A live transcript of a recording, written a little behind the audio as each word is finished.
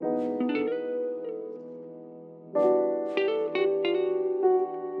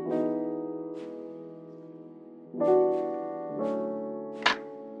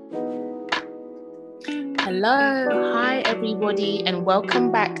Hello, hi everybody, and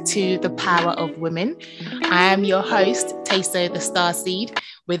welcome back to The Power of Women. I am your host, Tayso the Starseed,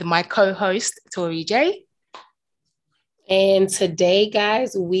 with my co-host, Tori J. And today,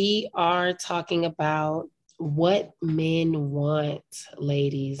 guys, we are talking about what men want,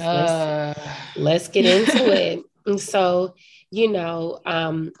 ladies. Let's get into it. And so, a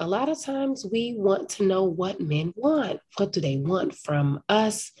lot of times we want to know what men want. What do they want from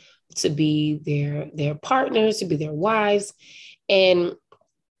us to be their partners, to be their wives? And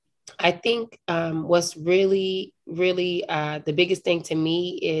I think what's really, really the biggest thing to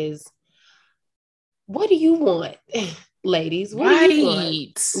me is, what do you want? Ladies, what do you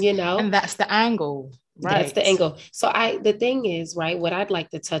want? And that's the angle. Right. That's the angle. So the thing is, right, what I'd like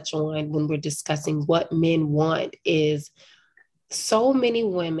to touch on when we're discussing what men want is so many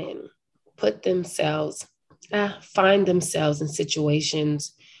women find themselves in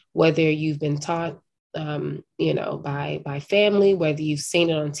situations, whether you've been taught, by family, whether you've seen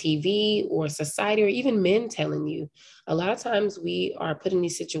it on TV or society, or even men telling you. A lot of times we are put in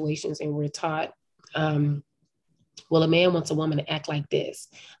these situations and we're taught, well, a man wants a woman to act like this.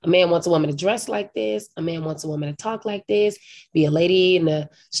 A man wants a woman to dress like this. A man wants a woman to talk like this, be a lady in the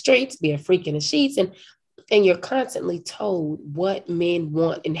streets, be a freak in the sheets. And you're constantly told what men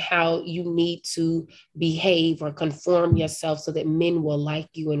want and how you need to behave or conform yourself so that men will like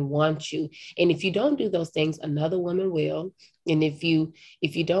you and want you. And if you don't do those things, another woman will. And if you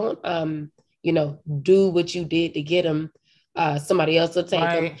don't, do what you did to get them, somebody else will take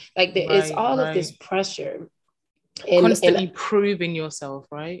them. It's all of this pressure. Constantly proving yourself,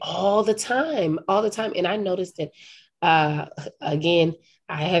 right? All the time. And I noticed that, again,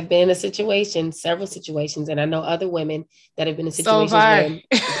 I have been in several situations, and I know other women that have been in situations where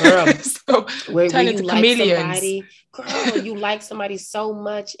you like somebody, girl, you like somebody so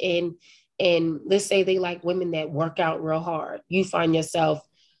much. And let's say they like women that work out real hard. You find yourself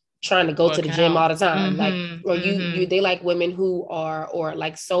trying to go to the gym all the time. They like women who are, or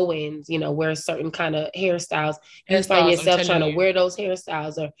like sew-ins, wear certain kind of hairstyles. You find yourself trying to wear those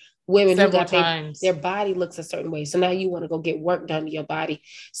hairstyles, or women who got their body looks a certain way. So now you want to go get work done to your body.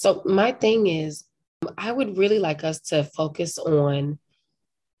 So my thing is, I would really like us to focus on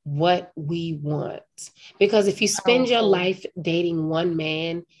what we want. Because if you spend your life dating one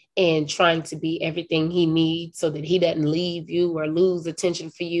man and trying to be everything he needs so that he doesn't leave you or lose attention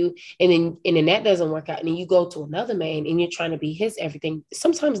for you, and then that doesn't work out, and then you go to another man and you're trying to be his everything,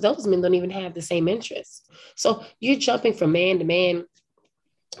 sometimes those men don't even have the same interests. So you're jumping from man to man,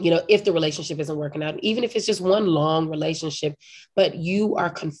 if the relationship isn't working out, even if it's just one long relationship, but you are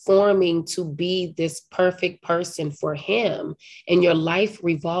conforming to be this perfect person for him, and your life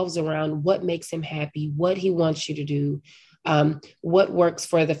revolves around what makes him happy, what he wants you to do, what works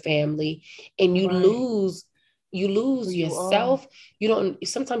for the family, and you lose yourself.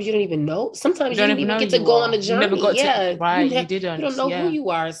 Sometimes you don't even know. Sometimes you didn't even get to go on the journey. You don't know who you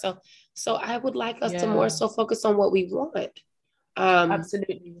are. So I would like us to more so focus on what we want.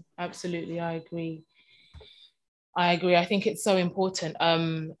 Absolutely. I agree. I think it's so important.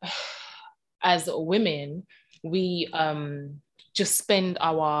 As women, we just spend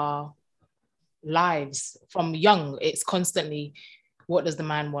our lives from young. It's constantly, what does the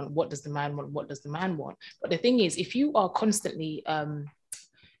man want? What does the man want? What does the man want? But the thing is, if you are constantly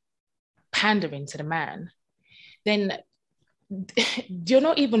pandering to the man, then you're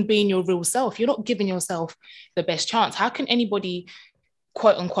not even being your real self. You're not giving yourself the best chance. How can anybody,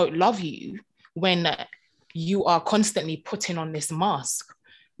 quote unquote, love you when you are constantly putting on this mask?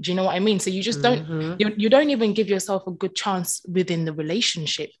 Do you know what I mean? So you just don't, you don't even give yourself a good chance within the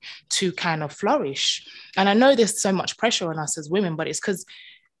relationship to kind of flourish. And I know there's so much pressure on us as women, but it's because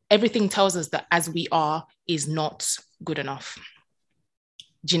everything tells us that as we are is not good enough.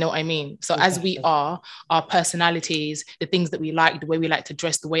 Do you know what I mean? So as we are, our personalities, the things that we like, the way we like to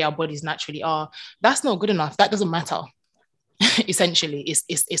dress, the way our bodies naturally are, that's not good enough. That doesn't matter. Essentially,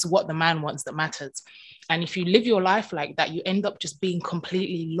 it's what the man wants that matters. And if you live your life like that, you end up just being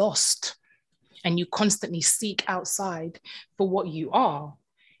completely lost, and you constantly seek outside for what you are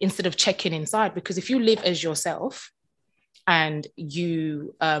instead of checking inside. Because if you live as yourself and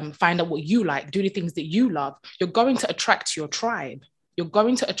you find out what you like, do the things that you love, you're going to attract your tribe. You're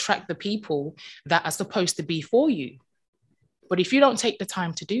going to attract the people that are supposed to be for you. But if you don't take the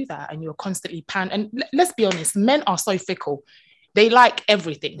time to do that, and you're constantly and let's be honest, men are so fickle. They like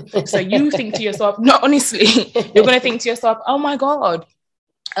everything. So you think to yourself, no, honestly, you're going to think to yourself, oh my God,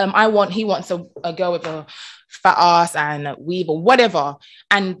 he wants a girl with a fat ass and a weave or whatever.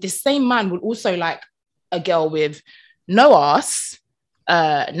 And the same man would also like a girl with no ass,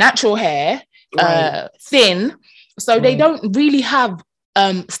 natural hair, thin. So they don't really have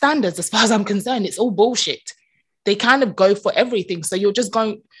standards as far as I'm concerned. It's all bullshit. They kind of go for everything. So you're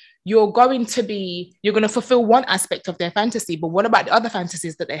going to fulfill one aspect of their fantasy, but what about the other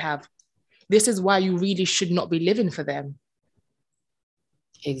fantasies that they have? This is why you really should not be living for them.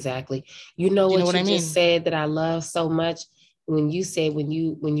 Exactly. You know what you just said that I love so much? When you said when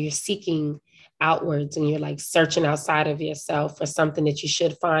you're seeking outwards and you're like searching outside of yourself for something that you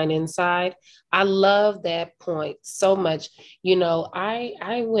should find inside. I love that point so much. You know,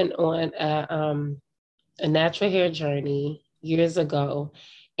 I went on a natural hair journey years ago,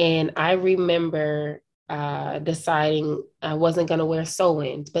 and I remember deciding I wasn't going to wear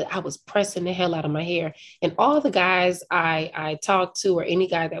sew-ins, but I was pressing the hell out of my hair. And all the guys I talked to, or any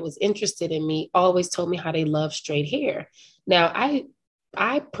guy that was interested in me, always told me how they love straight hair. Now,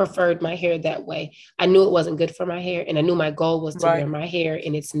 I preferred my hair that way. I knew it wasn't good for my hair, and I knew my goal was to wear my hair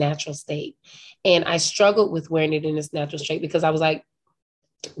in its natural state. And I struggled with wearing it in its natural state because I was like,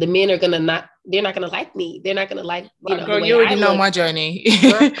 the men are they're not gonna like me. They're not gonna like, girl, the way you already know my journey.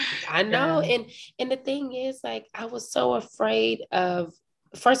 Girl, I know. Yeah. And the thing is, like, I was so afraid of,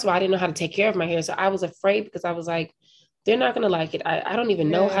 first of all, I didn't know how to take care of my hair. So I was afraid because I was like, they're not gonna like it. I don't even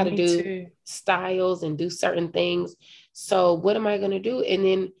know how to do styles and do certain things. So what am I gonna do? And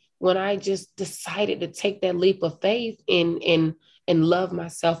then when I just decided to take that leap of faith and love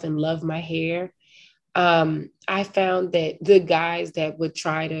myself and love my hair, I found that the guys that would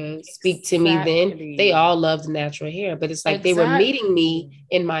try to speak to me then, they all loved natural hair, but it's like they were meeting me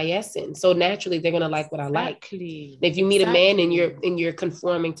in my essence. So naturally they're going to like what I like. If you meet a man and you're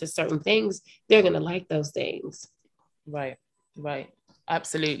conforming to certain things, they're going to like those things. Right.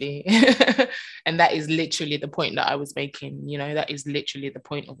 Absolutely. And that is literally the point that I was making. You know, that is literally the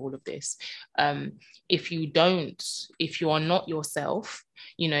point of all of this. If you are not yourself,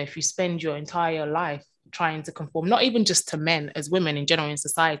 you know, if you spend your entire life trying to conform, not even just to men, as women in general in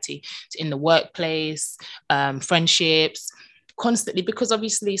society, in the workplace, friendships, constantly, because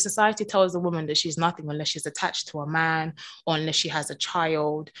obviously society tells a woman that she's nothing unless she's attached to a man or unless she has a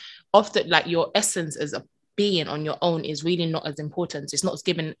child. Often, like, your essence as a being on your own is really not as important. It's not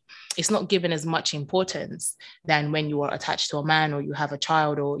given as much importance than when you are attached to a man or you have a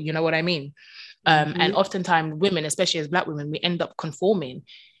child, or you know what I mean. And oftentimes women, especially as Black women, we end up conforming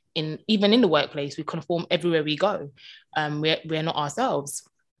even in the workplace. We conform everywhere we go. We're not ourselves.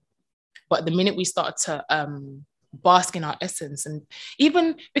 But the minute we start to bask in our essence, and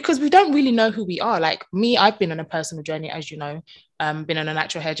even because we don't really know who we are, like me, I've been on a personal journey, as you know, been on a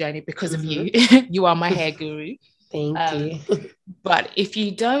natural hair journey because of you. You are my hair guru. Thank you. But if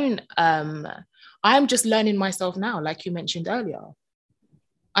you don't, I'm just learning myself now, like you mentioned earlier.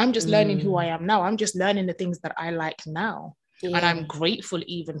 I'm just learning who I am now. I'm just learning the things that I like now. Yeah. And I'm grateful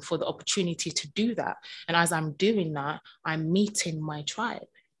even for the opportunity to do that. And as I'm doing that, I'm meeting my tribe,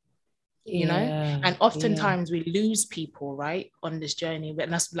 you know? And oftentimes we lose people, right, on this journey.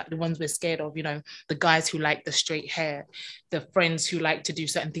 And that's like the ones we're scared of, you know, the guys who like the straight hair, the friends who like to do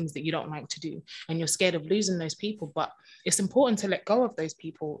certain things that you don't like to do. And you're scared of losing those people. But it's important to let go of those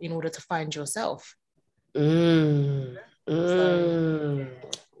people in order to find yourself.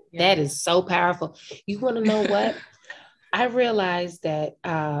 That is so powerful. You want to know what? I realized that,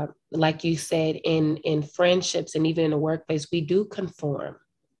 like you said, in friendships and even in the workplace, we do conform.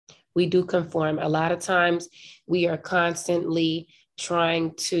 A lot of times we are constantly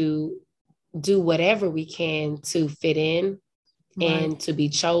trying to do whatever we can to fit in and to be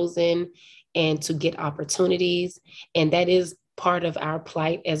chosen and to get opportunities. And that is part of our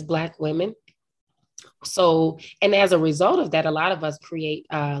plight as Black women. So, and as a result of that, a lot of us create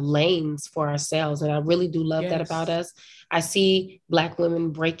lanes for ourselves. And I really do love that about us. I see Black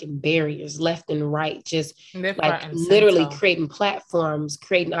women breaking barriers left and right, just like literally creating platforms,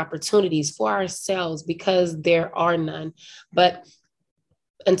 creating opportunities for ourselves because there are none. But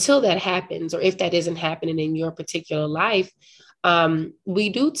until that happens, or if that isn't happening in your particular life, we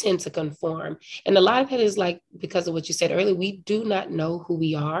do tend to conform. And a lot of that is like, because of what you said earlier, we do not know who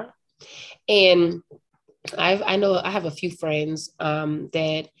we are. And I know I have a few friends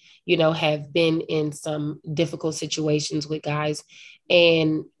that, you know, have been in some difficult situations with guys,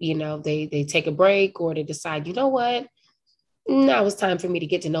 and, you know, they take a break, or they decide, you know what, now it's time for me to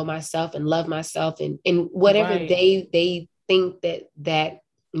get to know myself and love myself and whatever they think that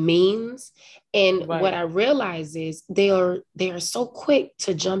means. And what I realize is they are so quick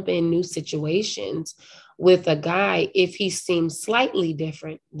to jump in new situations with a guy if he seems slightly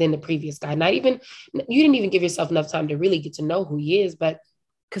different than the previous guy. You didn't even give yourself enough time to really get to know who he is, but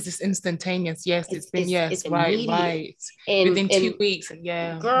Because it's instantaneous. Yes, it's been, it's right. And within 2 weeks.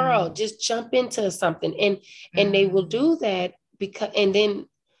 Yeah. Girl, just jump into something. And they will do that because, and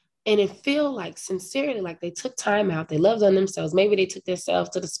it feel like sincerely, like they took time out, they loved on themselves. Maybe they took themselves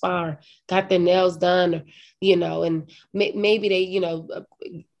to the spa, or got their nails done, or, and maybe they,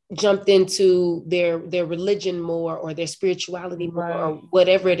 jumped into their religion more, or their spirituality more, or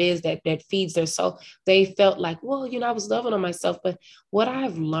whatever it is that feeds their soul. They felt like, well, I was loving on myself. But what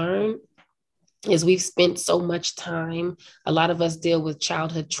I've learned is we've spent so much time. A lot of us deal with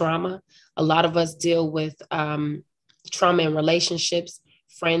childhood trauma. A lot of us deal with trauma in relationships,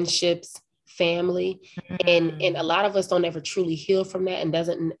 friendships, family. And a lot of us don't ever truly heal from that,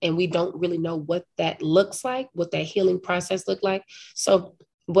 and we don't really know what that looks like, what that healing process looked like. So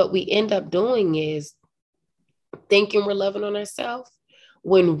what we end up doing is thinking we're loving on ourselves,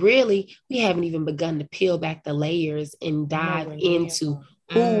 when really we haven't even begun to peel back the layers and dive into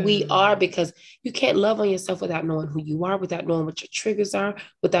who we are, because you can't love on yourself without knowing who you are, without knowing what your triggers are,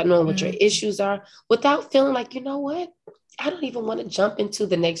 without knowing what your issues are, without feeling like, you know what, I don't even want to jump into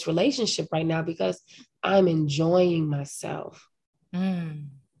the next relationship right now because I'm enjoying myself. I'm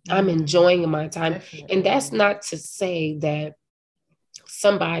enjoying my time. Definitely. And that's not to say that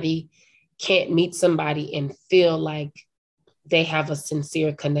somebody can't meet somebody and feel like they have a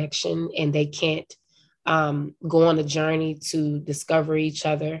sincere connection, and they can't go on a journey to discover each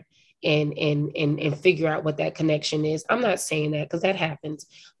other and figure out what that connection is. I'm not saying that, because that happens.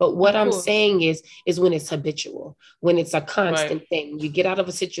 But what I'm saying is when it's habitual, when it's a constant thing. You get out of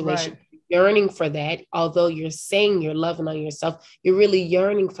a situation yearning for that, although you're saying you're loving on yourself, you're really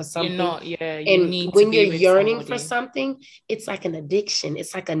yearning for something. You're not, and when you're yearning for something, it's like an addiction.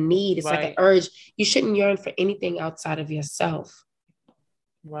 It's like a need. It's like an urge. You shouldn't yearn for anything outside of yourself.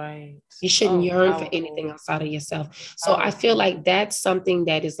 Right. You shouldn't yearn for anything outside of yourself. So I feel like that's something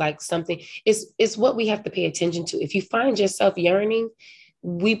that is like something, it's what we have to pay attention to. If you find yourself yearning,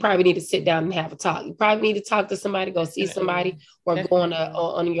 we probably need to sit down and have a talk. You probably need to talk to somebody, go see somebody, or go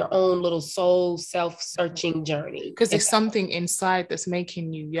on your own little soul self-searching journey. Because there's something inside that's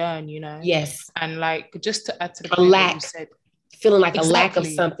making you yearn, Yes. And like, just to add to the point that you said, feeling like a lack of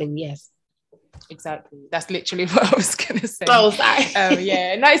something. Yes. Exactly. That's literally what I was gonna say. Oh, sorry.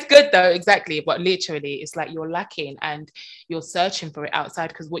 No, it's good though. Exactly. But literally, it's like you're lacking and you're searching for it outside,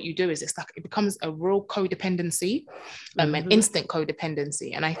 because what you do is it's like it becomes a real codependency, an instant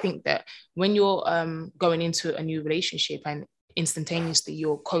codependency. And I think that when you're going into a new relationship and instantaneously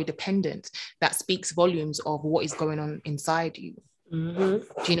you're codependent, that speaks volumes of what is going on inside you. Do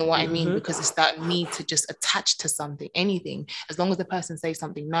you know what I mean? Because it's that need to just attach to something, anything, as long as the person says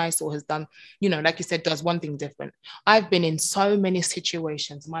something nice or has done, like you said, does one thing different. I've been in so many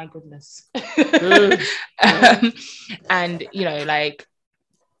situations, my goodness. And, like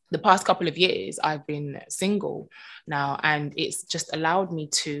the past couple of years, I've been single now, and it's just allowed me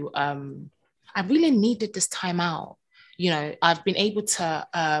to, I really needed this time out. I've been able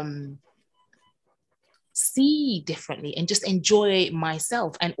to, see differently and just enjoy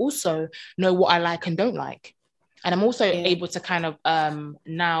myself, and also know what I like and don't like. And I'm also able to kind of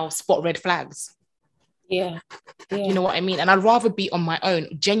now spot red flags. Yeah. You know what I mean? And I'd rather be on my own.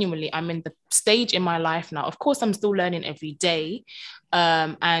 Genuinely, I'm in the stage in my life now. Of course, I'm still learning every day.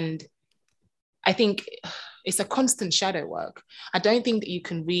 And I think it's a constant shadow work. I don't think that you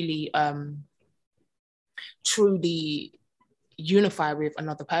can really truly unify with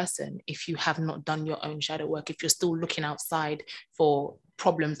another person if you have not done your own shadow work, if you're still looking outside for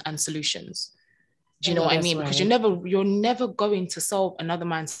problems and solutions. Do you know what I mean? Right. Because you're never going to solve another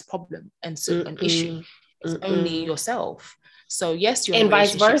man's problem and an issue. It's only yourself. So yes, you're and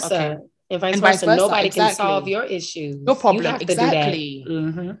vice versa. Okay. And vice versa. Nobody can solve your issues. Your problem. You have exactly. To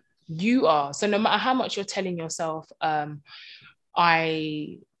do that. You are. So no matter how much you're telling yourself,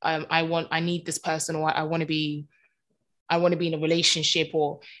 I need this person, or I want to be in a relationship,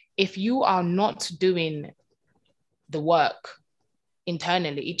 or if you are not doing the work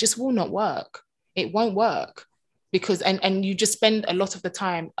internally, it just will not work. It won't work, because and you just spend a lot of the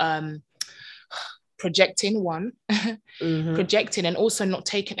time projecting, and also not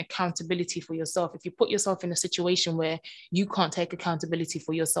taking accountability for yourself. If you put yourself in a situation where you can't take accountability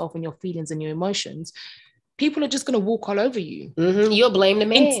for yourself and your feelings and your emotions, people are just going to walk all over you. You'll blame the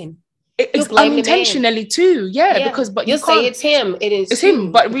man. It's unintentionally too, because you say it's him. It's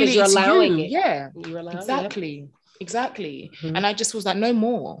him, but really you're it's allowing you. It. Yeah, you're allowing exactly. And I just was like, no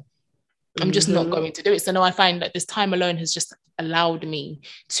more. I'm just not going to do it. So now I find that this time alone has just allowed me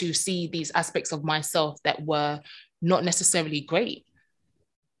to see these aspects of myself that were not necessarily great.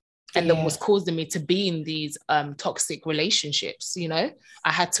 and that was causing me to be in these toxic relationships. You know,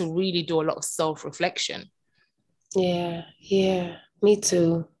 I had to really do a lot of self-reflection. Yeah, me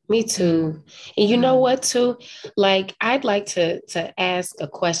too. And you know what too? Like, I'd like to ask a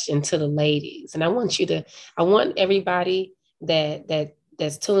question to the ladies, and I want everybody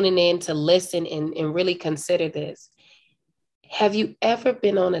that's tuning in to listen and really consider this. Have you ever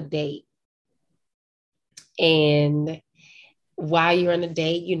been on a date, and while you're on a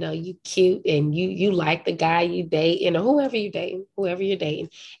date, you know, you cute and you like the guy you date, and whoever you're dating,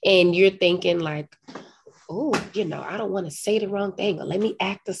 and you're thinking like, oh, you know, I don't want to say the wrong thing, or let me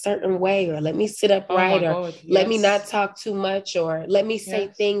act a certain way, or let me sit upright, or let me not talk too much, or let me say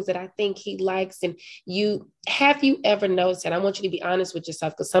things that I think he likes. And have you ever noticed, and I want you to be honest with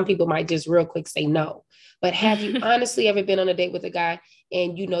yourself, because some people might just real quick say no, but have you honestly ever been on a date with a guy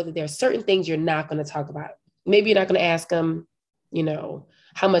and you know that there are certain things you're not going to talk about? Maybe you're not going to ask him, you know,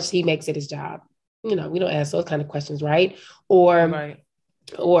 how much he makes at his job. You know, we don't ask those kind of questions, right? Or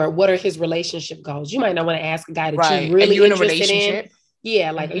what are his relationship goals? You might not want to ask a guy that you're really interested in.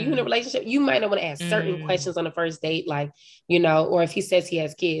 Yeah, like, are you in a relationship? You might not want to ask certain questions on the first date, like, you know, or if he says he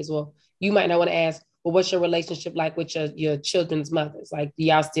has kids, well, you might not want to ask, well, what's your relationship like with your children's mothers? Like, do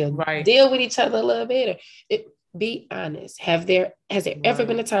y'all still deal with each other a little bit? Or be honest. Has there ever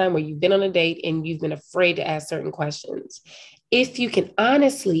been a time where you've been on a date and you've been afraid to ask certain questions? If you can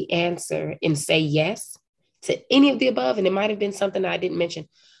honestly answer and say yes to any of the above, and it might have been something I didn't mention,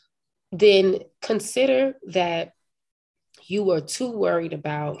 then consider that you were too worried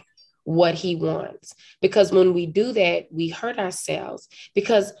about what he wants. Because when we do that, we hurt ourselves.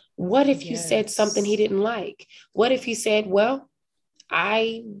 Because what if you said something he didn't like? What if he said, well,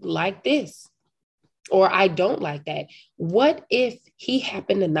 I like this, or I don't like that? What if he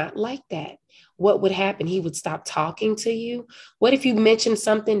happened to not like that? What would happen? He would stop talking to you. What if you mentioned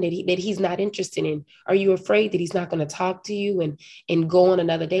something that he's not interested in? Are you afraid that he's not going to talk to you and go on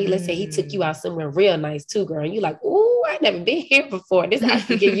another date? Let's say he took you out somewhere real nice too, girl, and you're like, oh, I've never been here before. I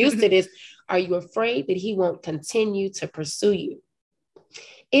can get used to this. Are you afraid that he won't continue to pursue you?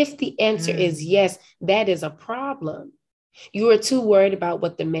 If the answer is yes, that is a problem. You are too worried about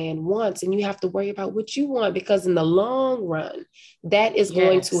what the man wants, and you have to worry about what you want, because in the long run, that is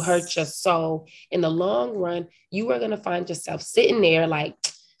going to hurt your soul. In the long run, you are going to find yourself sitting there like,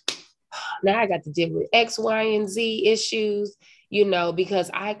 now I got to deal with X, Y, and Z issues, you know,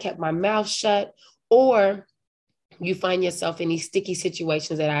 because I kept my mouth shut. Or you find yourself in these sticky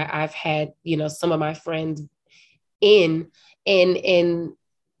situations that I've had, you know, some of my friends in, and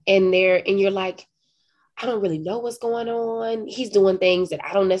you're like, I don't really know what's going on. He's doing things that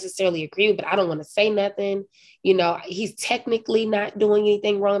I don't necessarily agree with, but I don't want to say nothing. You know, he's technically not doing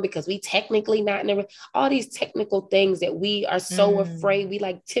anything wrong because we technically not never, all these technical things that we are so afraid, we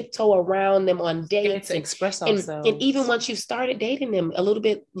like tiptoe around them on dates to express ourselves. And even once you started dating them a little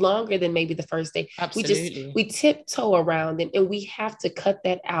bit longer than maybe the first date, we tiptoe around them, and we have to cut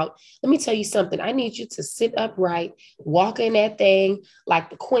that out. Let me tell you something. I need you to sit upright, walk in that thing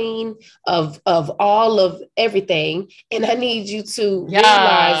like the queen of all of everything. And I need you to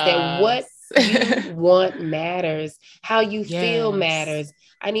realize that what you want matters. How you feel matters.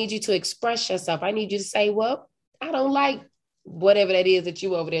 I need you to express yourself. I need you to say, well, I don't like whatever that is that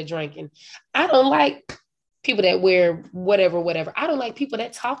you over there drinking. I don't like people that wear whatever. I don't like people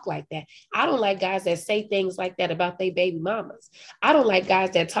that talk like that. I don't like guys that say things like that about their baby mamas. I don't like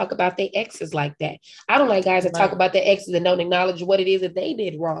guys that talk about their exes like that. I don't like guys that talk about their exes and don't acknowledge what it is that they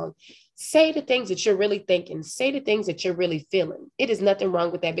did wrong. Say the things that you're really thinking. Say the things that you're really feeling. It is nothing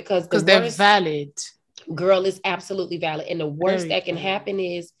wrong with that, because they're valid. Girl, is absolutely valid. And the worst that can happen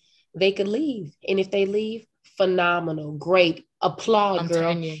is they could leave. And if they leave, phenomenal, great, applaud,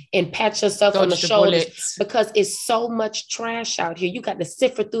 girl, and pat yourself on the shoulders, because it's so much trash out here. You got to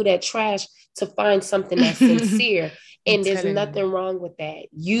sift through that trash to find something that's sincere. And there's nothing wrong with that.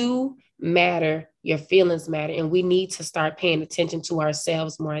 You matter. Your feelings matter. And we need to start paying attention to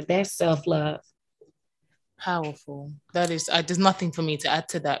ourselves more. That's self-love. Powerful. That is, there's nothing for me to add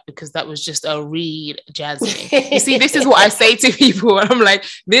to that, because that was just a read, Jasmine. You see, this is what I say to people. And I'm like,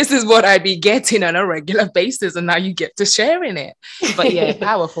 this is what I'd be getting on a regular basis. And now you get to sharing it. But yeah,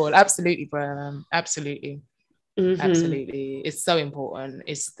 powerful. Absolutely, bro. Absolutely. Absolutely. It's so important.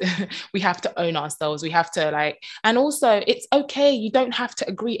 We have to own ourselves. We have to and also it's okay. You don't have to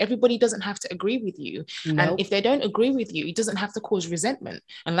agree. Everybody doesn't have to agree with you. Nope. And if they don't agree with you, it doesn't have to cause resentment.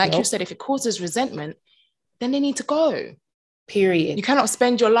 And like you said, if it causes resentment, then they need to go. Period. You cannot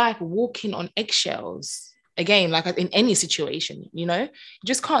spend your life walking on eggshells. Again, like in any situation, you know, you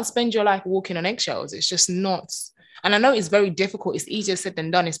just can't spend your life walking on eggshells. It's just not And I know it's very difficult. It's easier said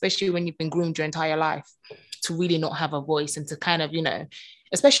than done, especially when you've been groomed your entire life to really not have a voice and to kind of, you know,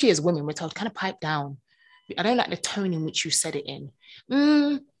 especially as women, we're told kind of pipe down. I don't like the tone in which you said it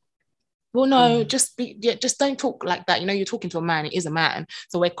in. Well, no, just don't talk like that. You know, you're talking to a man, it is a man.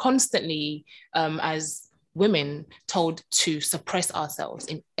 So we're constantly, as women, told to suppress ourselves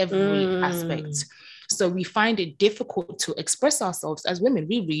in every aspect. So we find it difficult to express ourselves as women.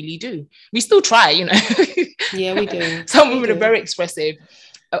 We really do. We still try, you know. Yeah, we do. Some women are very expressive,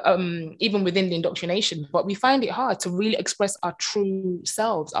 even within the indoctrination, but we find it hard to really express our true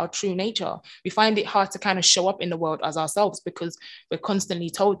selves, our true nature. We find it hard to kind of show up in the world as ourselves because we're constantly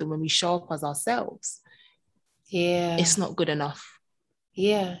told that when we show up as ourselves, it's not good enough.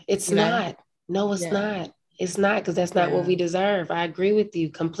 Yeah, it's not. No, it's not. It's not, because that's not what we deserve. I agree with you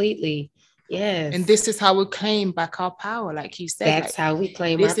completely. Yes. And this is how we claim back our power, like you said. That's how we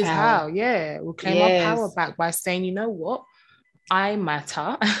claim our power. This is how, we'll claim our power back by saying, you know what? I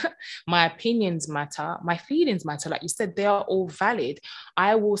matter. My opinions matter. My feelings matter. Like you said, they are all valid.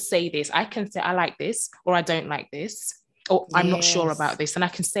 I will say this. I can say I like this or I don't like this, or I'm not sure about this. And I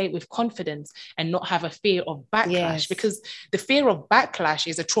can say it with confidence and not have a fear of backlash, because the fear of backlash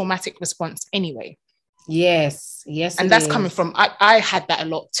is a traumatic response anyway. Yes. And that's coming from, I had that a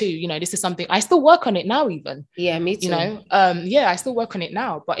lot too. You know, this is something I still work on it now even. Yeah, me too. You know, I still work on it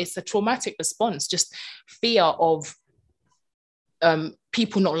now, but it's a traumatic response, just fear of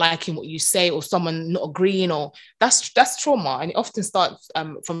people not liking what you say or someone not agreeing, or that's trauma. And it often starts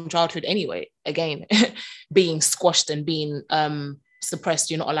from childhood anyway, again, being squashed and being suppressed.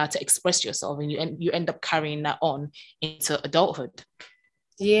 You're not allowed to express yourself, and you end up carrying that on into adulthood.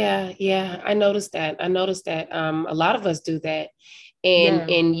 Yeah. I noticed that. A lot of us do that.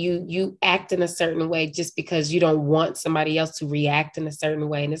 And you act in a certain way just because you don't want somebody else to react in a certain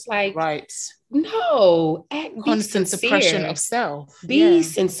way. And it's like, no, constant suppression of self. Be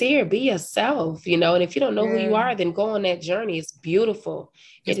sincere, be yourself, you know. And if you don't know who you are, then go on that journey. It's beautiful.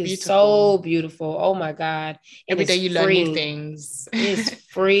 It is so beautiful. Oh my God. Every day you learn new things. It's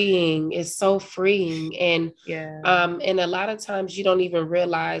freeing. It's so freeing. And and a lot of times you don't even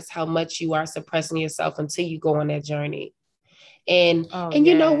realize how much you are suppressing yourself until you go on that journey. And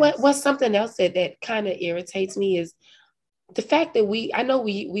you know what's something else that kind of irritates me is the fact that we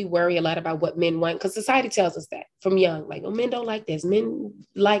worry a lot about what men want, because society tells us that from young, like, oh, men don't like this, men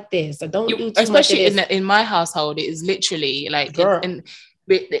like this, or don't do too much of this. Especially in my household, it is literally like,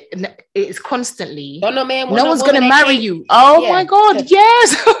 it's constantly, no one's going to marry you. Oh my God,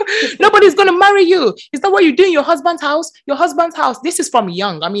 yes. Nobody's going to marry you. Is that what you do in your husband's house? Your husband's house. This is from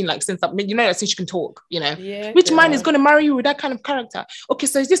young. I mean, like, since you can talk, you know, which man is going to marry you with that kind of character? Okay,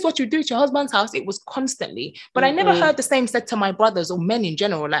 so is this what you do at your husband's house? It was constantly, but I never heard the same said to my brothers or men in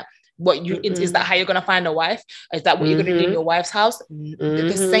general. Like, what you is that how you're going to find a wife? Is that what you're going to do in your wife's house?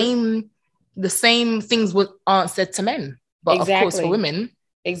 The same things aren't said to men, but of course for women.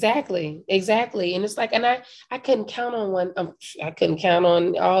 Exactly. And it's like, and I couldn't count on one. I couldn't count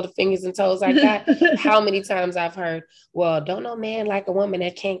on all the fingers and toes I got. How many times I've heard, well, don't no man like a woman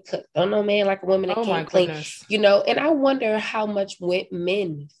that can't cook. Don't no man like a woman that can't clean. Goodness. You know, and I wonder how much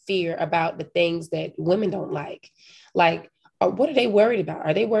men fear about the things that women don't like. Like, what are they worried about?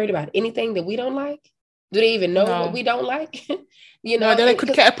 Are they worried about anything that we don't like? Do they even know what we don't like? You know, they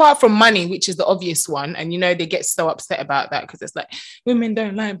could care, apart from money, which is the obvious one. And, you know, they get so upset about that because it's like, women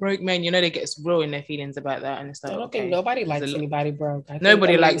don't like broke men. You know, they get real in their feelings about that. And it's like, I don't think nobody likes anybody broke.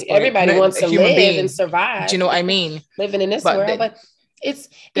 Nobody likes broke. Everybody wants to live and survive. Do you know what I mean? Living in this world. But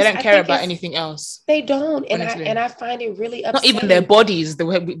they don't care about anything else. They don't. And I find it really upsetting. Not even their bodies, the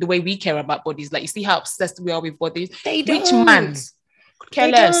way we care about bodies. Like, you see how obsessed we are with bodies? They don't. Which man? They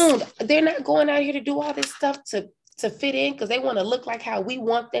don't. They're not going out here to do all this stuff to fit in because they want to look like how we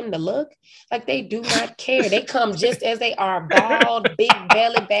want them to look. Like, they do not care. They come just as they are, bald, big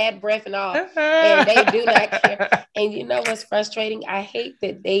belly, bad breath and all. And they do not care. And you know what's frustrating? I hate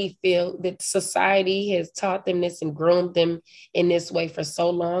that they feel that society has taught them this and groomed them in this way for so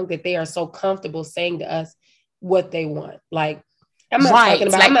long that they are so comfortable saying to us what they want. Like, I'm not talking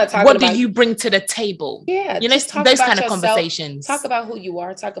about what do you bring to the table? Yeah, you know, those kind of conversations. Talk about who you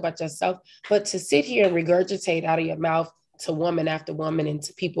are, talk about yourself. But to sit here and regurgitate out of your mouth to woman after woman and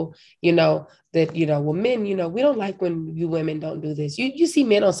to people, you know, that, you know, well, men, you know, we don't like when you women don't do this. You see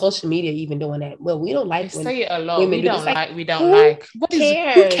men on social media even doing that. Well, we don't like when say it a lot. Women do this. We don't who like.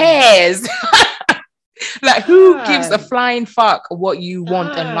 Who cares? Like, who gives a flying fuck what you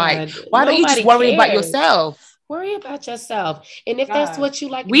want and like? Why don't you just worry about yourself? Worry about yourself. And if that's what you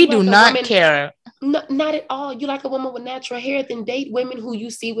like, we do not care. No, not at all. You like a woman with natural hair, then date women who you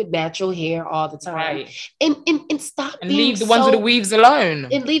see with natural hair all the time. Right. And stop and leave the ones with the weaves alone.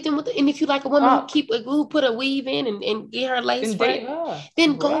 And leave them with and if you like a woman who put a weave in and get her lace front,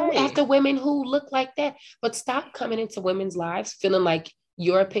 then go after women who look like that. But stop coming into women's lives feeling like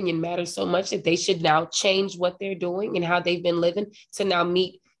your opinion matters so much that they should now change what they're doing and how they've been living to now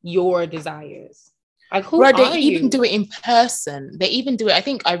meet your desires. Like, who are they you? even do it in person. They even do it. I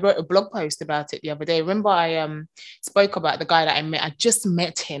think I wrote a blog post about it the other day. Remember, I spoke about the guy that I met. I just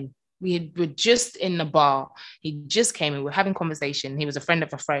met him. We were just in the bar. He just came in. We were having conversation. He was a friend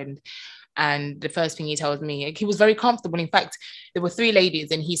of a friend. And the first thing he tells me, he was very comfortable. In fact, there were 3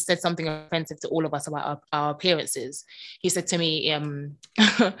 ladies and he said something offensive to all of us about our appearances. He said to me,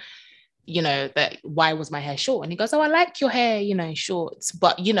 you know, that why was my hair short? And he goes, oh, I like your hair, you know, short.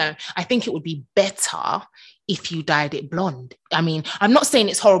 But, you know, I think it would be better if you dyed it blonde. I mean, I'm not saying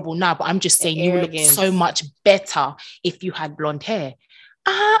it's horrible now, but I'm just saying you look so much better if you had blonde hair.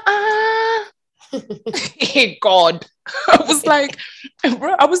 God. I was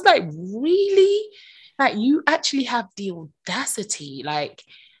like, really? Like, you actually have the audacity? Like,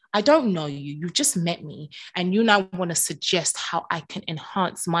 I don't know you. You just met me and you now want to suggest how I can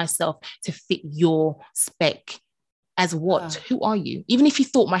enhance myself to fit your spec. As what? Who are you? Even if you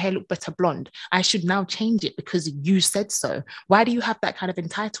thought my hair looked better blonde, I should now change it because you said so. Why do you have that kind of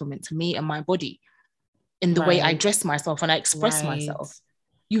entitlement to me and my body in the way I dress myself and I express myself?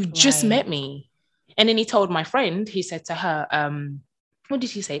 You've just met me. And then he told my friend, he said to her, what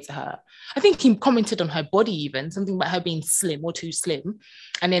did he say to her? I think he commented on her body even, something about her being slim or too slim.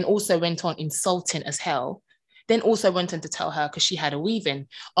 And then also went on insulting as hell. Then also went on to tell her, because she had a weave-in,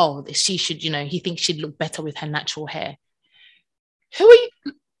 oh, she should, you know, he thinks she'd look better with her natural hair. Who are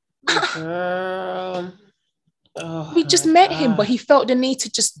you? Girl. Oh, we just met him, but he felt the need to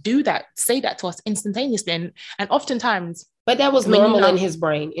just do that, say that to us instantaneously. And oftentimes... But that was normal in his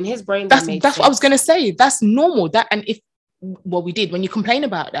brain. In his brain, that's what I was going to say. That's normal. That, and if what we did, when you complain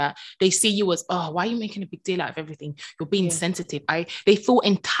about that, they see you as, oh, why are you making a big deal out of everything? You're being sensitive. They feel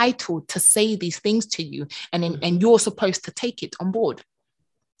entitled to say these things to you, and you're supposed to take it on board.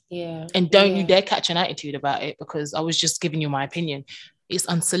 Yeah. And don't you dare catch an attitude about it, because I was just giving you my opinion. It's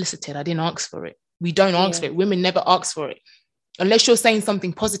unsolicited. I didn't ask for it. We don't ask for it. Women never ask for it. Unless you're saying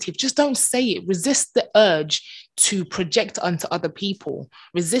something positive, just don't say it. Resist the urge to project onto other people.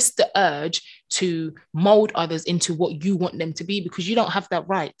 Resist the urge to mold others into what you want them to be, because you don't have that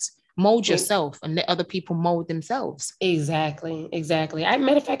right. Mold yourself and let other people mold themselves. Exactly.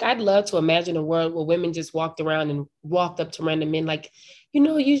 Matter of fact, I'd love to imagine a world where women just walked around and walked up to random men like, you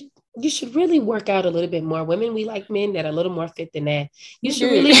know, you should really work out a little bit more. Women, we like men that are a little more fit than that. You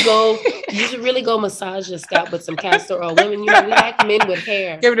should really go massage your scalp with some castor oil. Women, you know, we like men with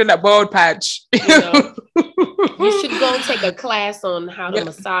hair. Give it that bald patch. You know, you should go and take a class on how to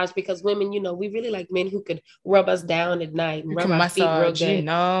massage, because women, you know, we really like men who could rub us down at night and rub our feet real good. You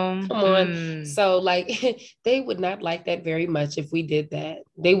know. Come on. So like, they would not like that very much if we did that.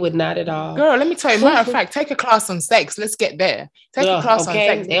 They would not at all. Girl, let me tell you, matter of fact, take a class on sex. Let's get there. Take a class on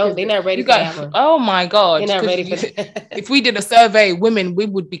sex. They're not ready for that one. Oh my God. They're not ready for that. If we did a survey, women, we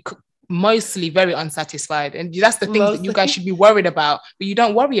would be mostly very unsatisfied. And that's the thing that you guys should be worried about. But you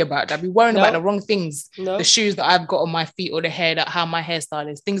don't worry about that. Be worrying about the wrong things. The shoes that I've got on my feet, or the hair, how my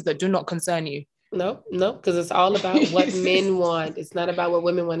hairstyle is. Things that do not concern you. No, because it's all about what men want. It's not about what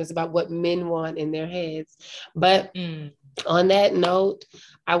women want. It's about what men want in their heads. But on that note,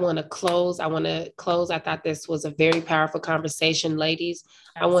 I want to close. I thought this was a very powerful conversation, ladies.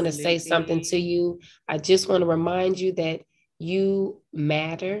 Absolutely. I want to say something to you. I just want to remind you that you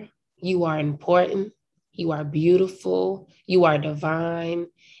matter. You are important. You are beautiful. You are divine.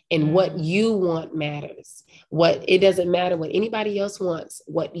 And what you want matters. It doesn't matter what anybody else wants.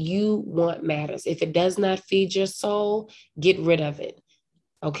 What you want matters. If it does not feed your soul, get rid of it.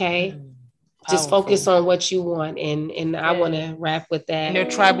 Okay? Just focus on what you want. And I want to wrap with that. And your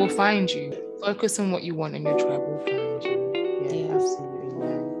tribe will find you. Focus on what you want and your tribe will find you. Yeah,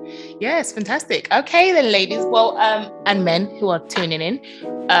 absolutely. Yes, fantastic. Okay then, ladies. Well, and men who are tuning in,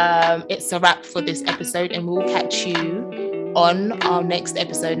 it's a wrap for this episode, and we'll catch you on our next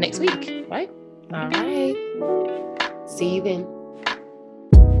episode next week, right? All right. See you then.